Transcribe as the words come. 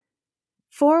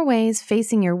4 ways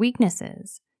facing your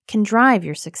weaknesses can drive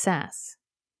your success.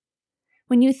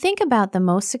 When you think about the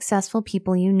most successful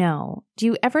people you know, do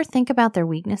you ever think about their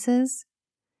weaknesses?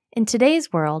 In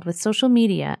today's world, with social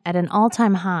media at an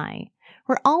all-time high,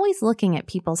 we're always looking at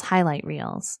people's highlight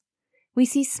reels. We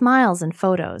see smiles and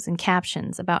photos and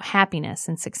captions about happiness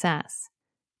and success.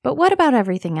 But what about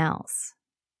everything else?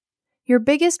 Your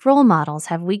biggest role models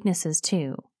have weaknesses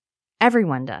too.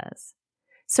 Everyone does.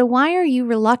 So why are you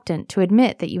reluctant to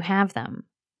admit that you have them?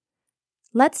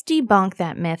 Let's debunk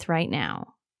that myth right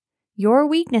now. Your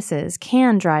weaknesses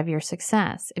can drive your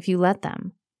success if you let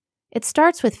them. It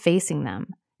starts with facing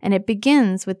them, and it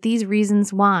begins with these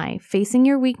reasons why facing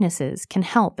your weaknesses can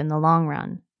help in the long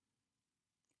run.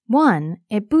 1.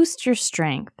 It boosts your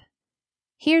strength.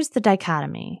 Here's the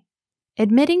dichotomy.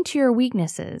 Admitting to your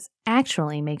weaknesses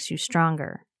actually makes you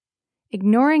stronger.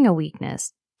 Ignoring a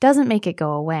weakness doesn't make it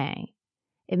go away.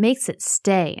 It makes it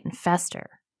stay and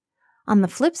fester. On the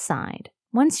flip side,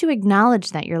 once you acknowledge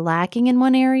that you're lacking in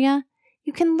one area,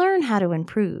 you can learn how to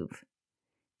improve.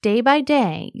 Day by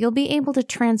day, you'll be able to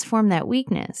transform that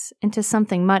weakness into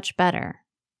something much better.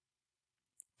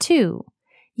 2.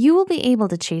 You will be able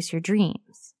to chase your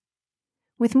dreams.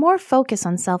 With more focus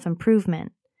on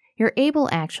self-improvement, you're able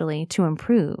actually to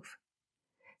improve.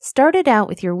 Start it out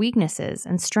with your weaknesses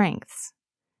and strengths.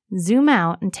 Zoom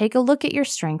out and take a look at your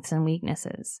strengths and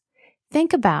weaknesses.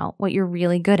 Think about what you're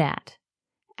really good at.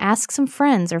 Ask some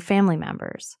friends or family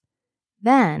members.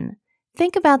 Then,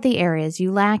 think about the areas you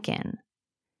lack in.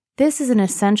 This is an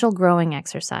essential growing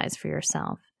exercise for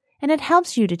yourself, and it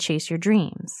helps you to chase your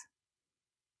dreams.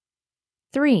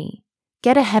 3.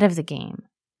 Get ahead of the game.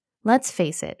 Let's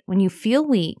face it, when you feel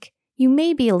weak, you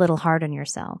may be a little hard on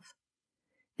yourself.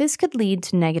 This could lead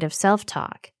to negative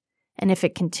self-talk, and if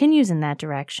it continues in that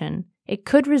direction, it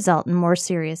could result in more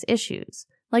serious issues,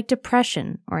 like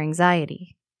depression or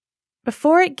anxiety.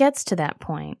 Before it gets to that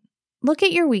point, look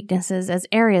at your weaknesses as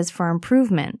areas for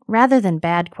improvement rather than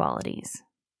bad qualities.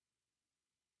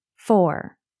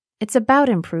 4. It's about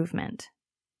improvement.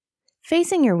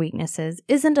 Facing your weaknesses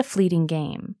isn't a fleeting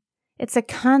game. It's a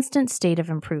constant state of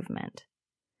improvement.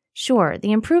 Sure,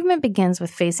 the improvement begins with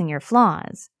facing your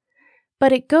flaws,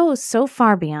 but it goes so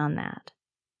far beyond that.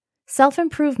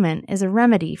 Self-improvement is a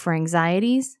remedy for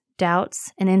anxieties,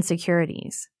 doubts, and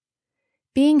insecurities.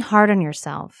 Being hard on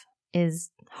yourself is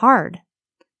hard.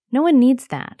 No one needs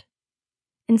that.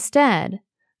 Instead,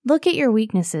 look at your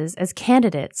weaknesses as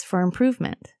candidates for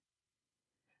improvement.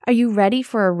 Are you ready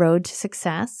for a road to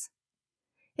success?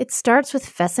 It starts with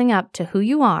fessing up to who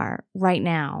you are right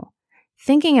now,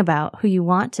 thinking about who you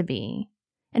want to be,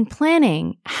 and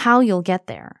planning how you'll get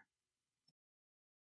there.